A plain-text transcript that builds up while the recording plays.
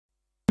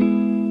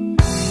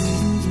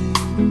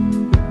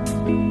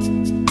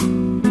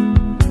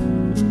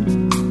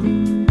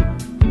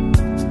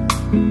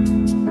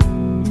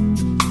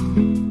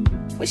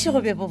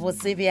Bošego be bo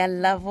botse bja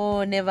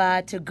labone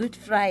batho, Good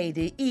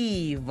Friday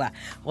Eve.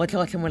 Go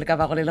tle mo le ka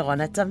ba go le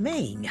gona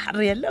tsameng.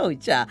 Re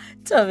locha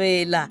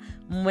Tabela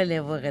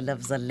Moleboge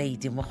loves a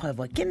lady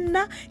mokgwebo ke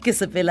nna ke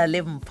sepela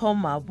le Mpho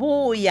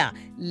Maboya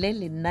le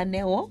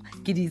lenaneo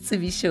ke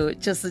Ditsebišo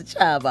tša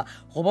setšhaba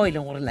go ba ile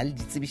gore la le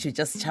Ditsebišo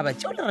tša setšhaba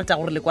tšeo le rata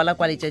gore le kwala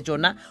tša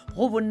tšona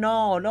go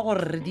bonolo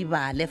gore re di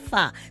bale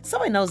fa sa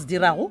wena o se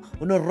dirago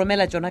o no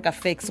romela tšona ka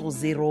fax go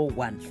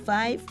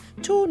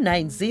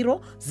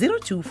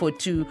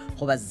 015-290-0242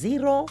 goba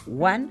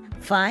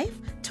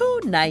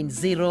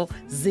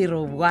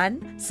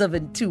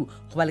 015-290-0172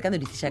 goba le ka no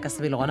di tliša ka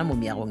sebele gona mo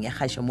meagong ya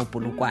kgašo mo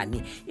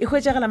Polokwane e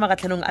hwetšagela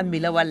magatlhanong a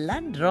mmila wa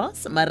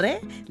Landros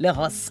Mare le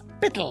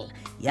Hospital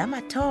ya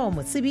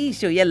mathomo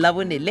Ditsebišo ya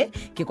labonele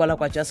ke kwala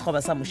kwa tša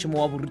sekgoba sa mošomo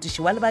wa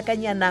borutiši wa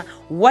lebakanyana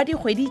wa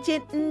dikgwedi tše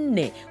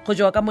 4 go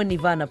tšwa ka mo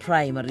Nivana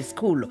Primary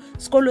School.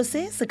 Sekolo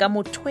se se ka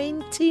mo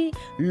 20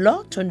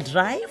 Lawton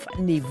Drive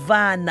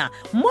Nivana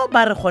mo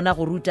ba re kgona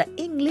go ruta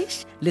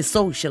English le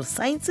Social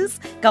Sciences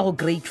ka go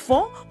grade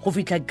 4 go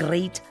fihla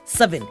grade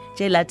 7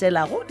 tše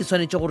latelago di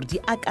tshwanetše gore di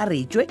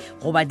akaretšwe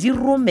goba di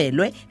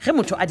romelwe ge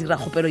motho a dira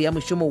kgopelo ya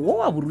mošomo wo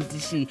wa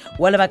borutiši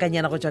wa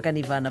lebakanyana go tšwa ka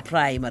Nivana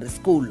Primary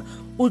School.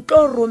 O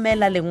tlo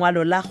romela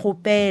lengwalo la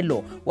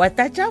kgopelo wa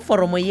tlatša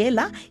foromo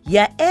yela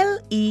ya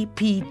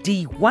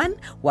LEPD1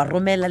 wa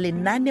romela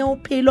lenaneo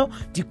phelo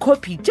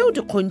dikopi tšeo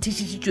di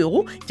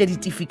kgonthišišitšwego tša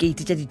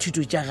ditefikeiti tša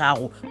dithuto tša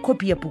gago,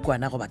 kopi ya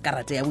pukwana goba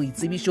karata ya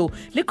boitsebišo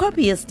le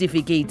kopi ya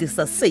certificate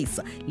sa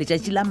SACE.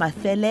 Letšatši la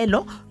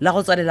mafelelo la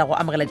go tswalela go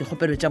amogela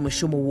dikgopelo tša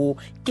mošomo wo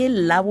ke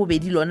la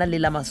bobedi lona le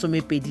la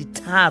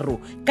 23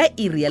 ka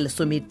iri ya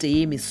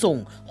 11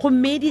 mesong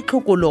gomme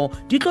ditlhokolo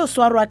di tlo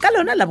swarwa ka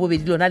lona la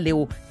bobedi lona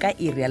leo ka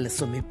iri ya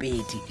 12.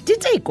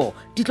 Diteko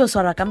di tlo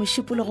swarwa ka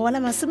mošupologo wa la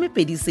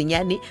 20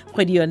 senyane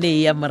kgwedi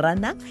yone ya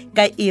Moranang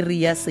ka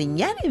iri ya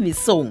senyane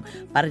mesong.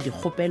 Ba re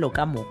dikgopelo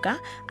ka moka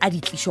a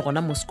di tlišo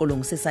gona mo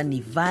sekolong se sa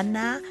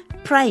Nivana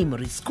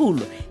Primary School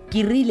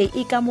ke rile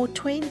e ka mo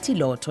 20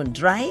 Lawton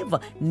Drive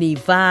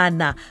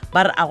Nivana.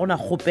 Ba re a gona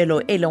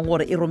kgopelo e leng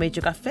gore e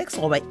rometšwe ka fax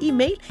goba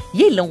email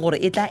ye e leng gore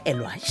e tla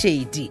elwa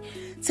shedi.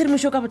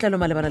 Tshedimošo ka botlalo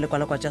malebana le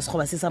kwala kwa tša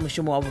sekgoba se sa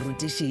mošomo wa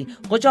borutiši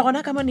go tšwa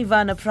gona ka mo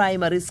Nivana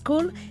Primary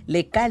School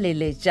le ka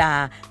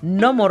leletša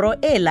nomoro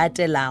e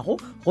latelago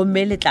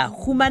gomme le tla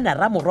humana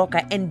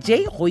ramoroka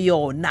NJ go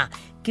yona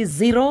ke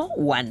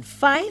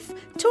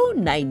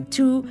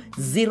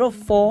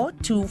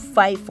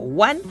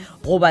 015-292-04251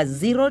 goba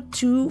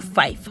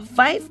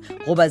 0255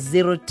 goba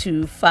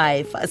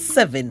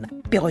 0257.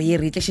 Pego ye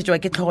re tlišitšwa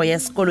ke tlhogo ya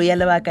sekolo ya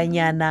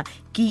lebakanyana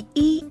ke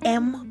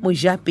EM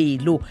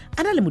Mojapelo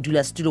a na le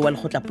modulasetulo wa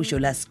lekgotlapušo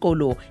la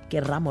sekolo ke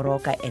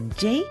ramoroka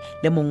NJ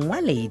le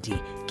mongwaledi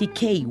ke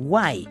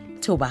KY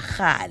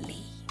Tobagale.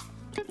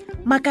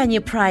 Makanye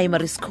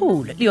Primary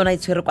School le yona e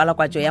tshwere kwala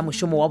kwatšo ya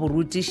mošomo wa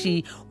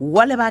borutiši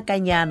wa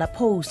lebakanyana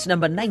post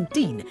number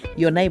 19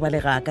 yona e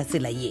balega ka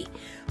tsela ye.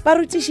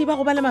 Barutiši ba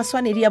go ba le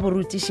maswanedi ya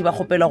borutiši ba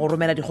kgopelwa go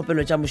romela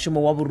dikgopelo tša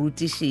mošomo wa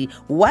borutiši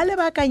wa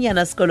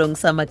lebakanyana sekolong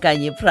sa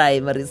Makanye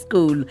Primary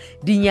School.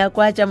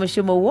 Dinyakwa tša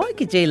mošomo wo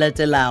ke tše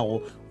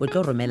latelago o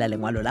tlo romela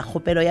lengwalo la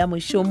kgopelo ya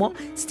mošomo,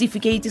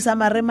 certificate sa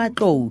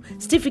marematlou,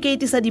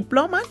 certificate sa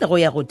diploma le go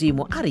ya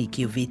godimo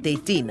RQV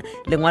 13,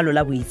 lengwalo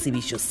la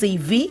boitsebišo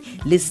CV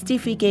le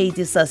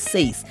certificate sa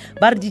SACE.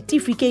 Ba re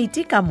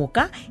certificate ka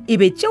moka e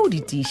be tšeo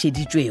di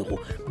tiišeditšwego.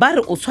 Ba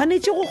re o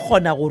tshwanetše go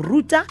kgona go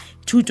ruta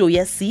thuto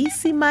ya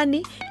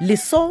Seesimane le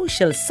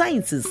Social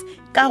Sciences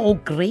ka go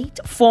grade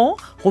 4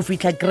 go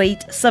fihla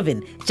grade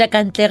 7 tša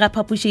kantle ga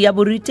phapuši ya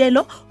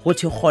borutelo go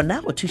thi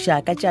kgona go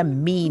thuša ka tša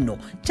mmino,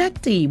 tša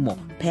temo,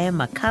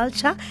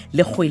 permaculture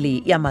le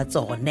kgwele ya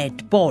matsogo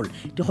netball.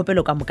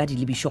 Dikgopelo ka moka di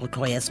lebišo go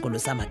tlhogo ya sekolo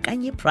sa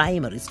Makanye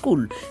Primary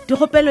School.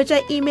 Dikgopelo tša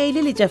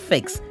email le tša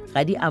fax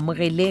ga di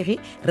amogelege,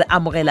 re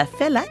amogela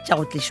fela tša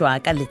go tlišwa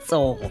ka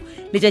letsogo.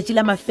 Letšatši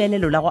la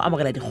mafelelo la go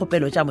amogela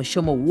dikgopelo tša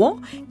mošomo wo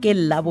ke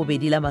la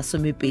bobedi la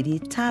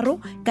 23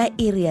 ka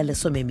iri ya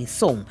 10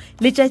 mesong.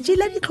 Letšatši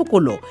la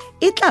ditlhokolo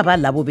e tla ba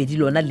la bobedi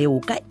lona leo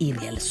ka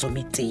iri ya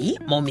 11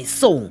 mo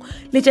mesong.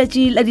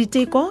 Letšatši la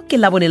diteko ke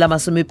la bone la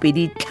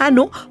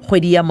 25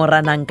 kgwedi ya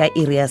Moranang ka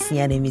iri ya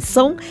senyane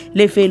mesong.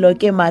 Lefelo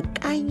ke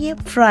Makanye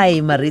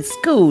Primary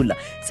School.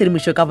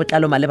 Sedimošo ka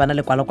botlalo malebana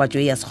le kwalokwatšo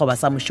ya sekgoba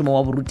sa mošomo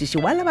wa borutiši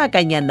wa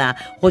lebakanyana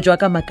go tšwa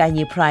ka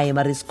Makanye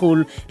Primary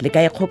School le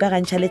ka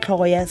ikgokagantšha le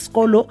tlhogo ya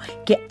sekolo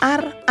ke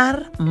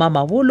RR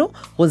Mamabolo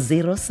go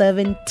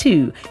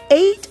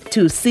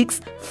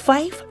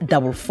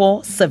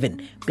 072-826-5447.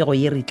 Pego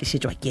ye re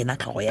tlišetšwa ke ena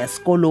tlhogo ya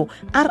sekolo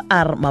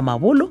RR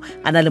Mamabolo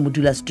a na le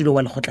modulasetulo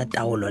wa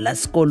lekgotlataolo la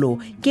sekolo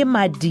ke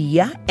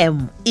Madia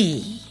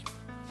ME.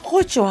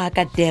 Go tšwa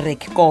ka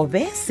Derek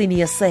Kobe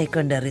Senior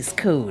Secondary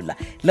School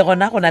le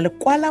gona go na le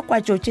kwala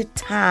kwatšo tše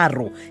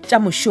 3 tša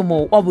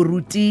mošomo wa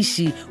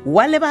borutiši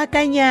wa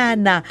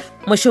lebakanyana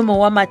Mošomo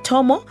wa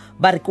mathomo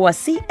ba re ke wa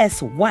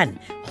CS1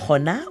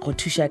 gona go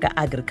thuša ka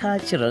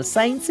agricultural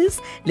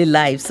sciences le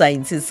life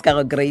sciences ka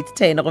go grade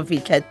 10 go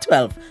fitlha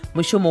 12.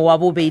 Mošomo wa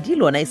bobedi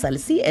lona e sa le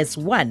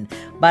CS1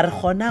 ba re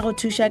gona go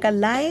thuša ka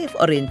life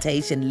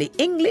orientation le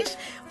English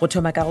go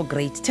thoma ka go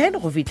grade 10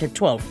 go fitlha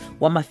 12.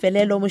 Wa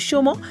mafelelo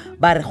mošomo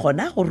ba re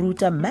gona go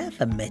ruta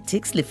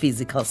mathematics le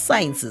physical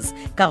sciences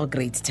ka go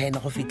grade 10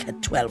 go fitlha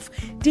 12.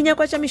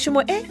 Dinyakwa tša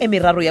mešomo e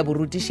meraro ya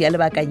borutiši ya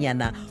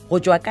lebakanyana go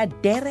tšwa ka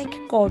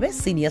Derek Kobe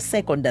Senior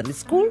Secondary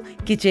School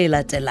ke tše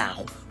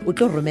latelago. O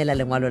tlo romela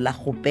lengwalo la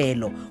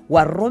kgopelo,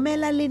 wa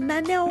romela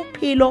lenaneo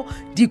phelo,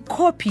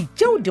 dikopi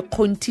tšeo di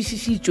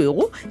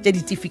kgonthišišitšwego tša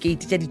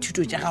ditefikeiti tša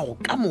dithuto tša gago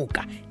ka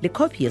moka le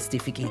kopi ya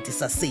certificate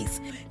sa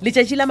SACE.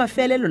 Letšatši la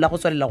mafelelo la go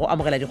tswalela go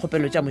amogela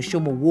dikgopelo tša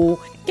mošomo wo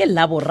ke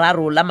la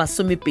boraro la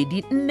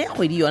 24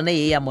 kgwedi yona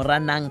ye ya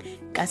Moranang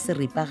ka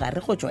seripagare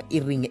go tšwa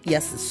iring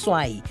ya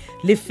seswai.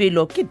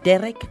 Lefelo ke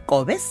Derek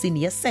Kobe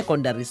Senior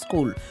Secondary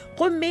School.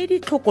 Gomme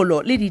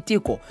ditlhokolo le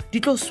diteko di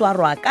tlo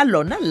swarwa ka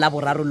lona la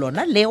boraro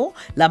lona leo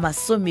la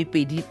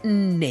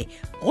 24.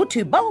 Go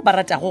thwe bao ba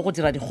ratago go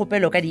dira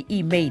dikgopelo ka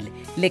di-email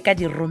le ka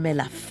di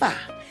romela fa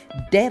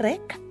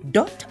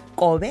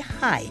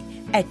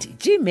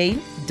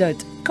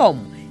derek.kobehigh@gmail.com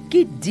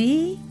ke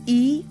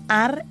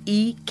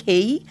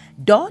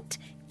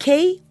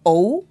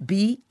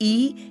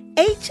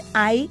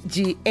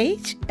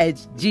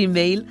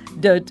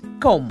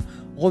derek.kobehigh@gmail.com.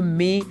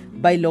 gomme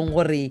ba ileng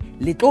gore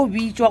le tlo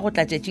bitšwa go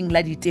tlatšetšing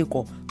la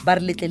diteko ba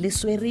re letle le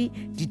swere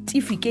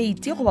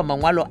ditefikeiti goba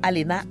mangwalo a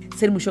lena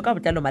sedimošo ka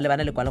botlalo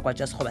malebana le kwalakwa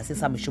tša sekgoba se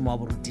sa mošomo wa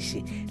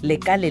borutiši le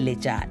ka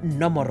leletša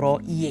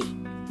nomoro ye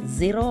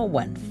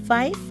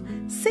 015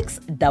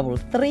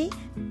 633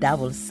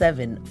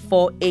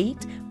 7748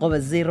 goba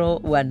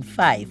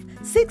 015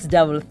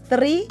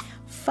 633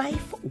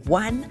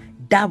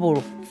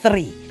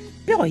 5133.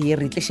 Pego ye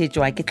re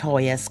tlišetšwa ke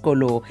tlhogo ya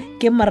sekolo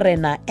ke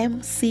Morena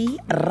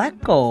MC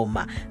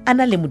Rakoma,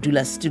 ana le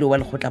modulasetulo wa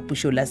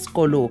lekgotlapušo la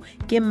sekolo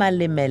ke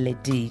Malemele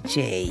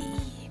DJ.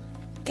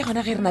 Ke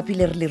gona ge re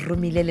napile re le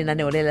romile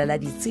lenaneo lela la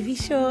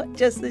ditsebišo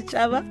tša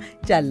setšhaba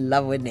tša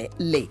labone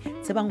le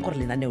tsebang gore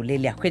lenaneo le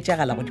le a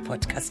hwetšagala go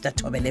di-podcast tša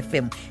Thobel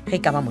FM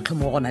ge ka ba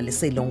mohlomong gona le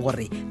se e leng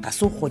gore ka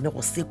se o kgone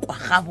go se kwa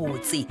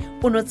gabotse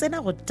o no tsena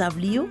go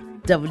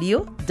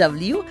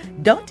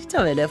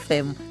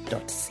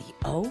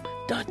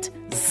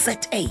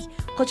www.thobelfm.co.za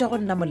go tšwa go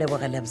nna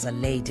molebogele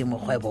Bzaledi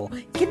mokgwebo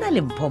ke na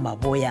le Mpho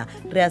Maboya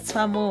re a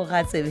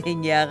tshwamoga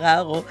tsebeng ya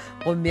gago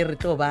gomme re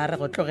tlo ba re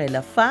go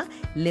tlogela fa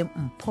le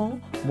Mpho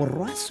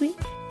Morwaswi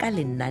ka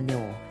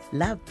lenaneo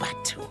la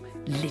batho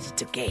le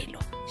ditokelo.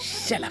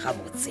 Šala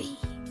gabotse.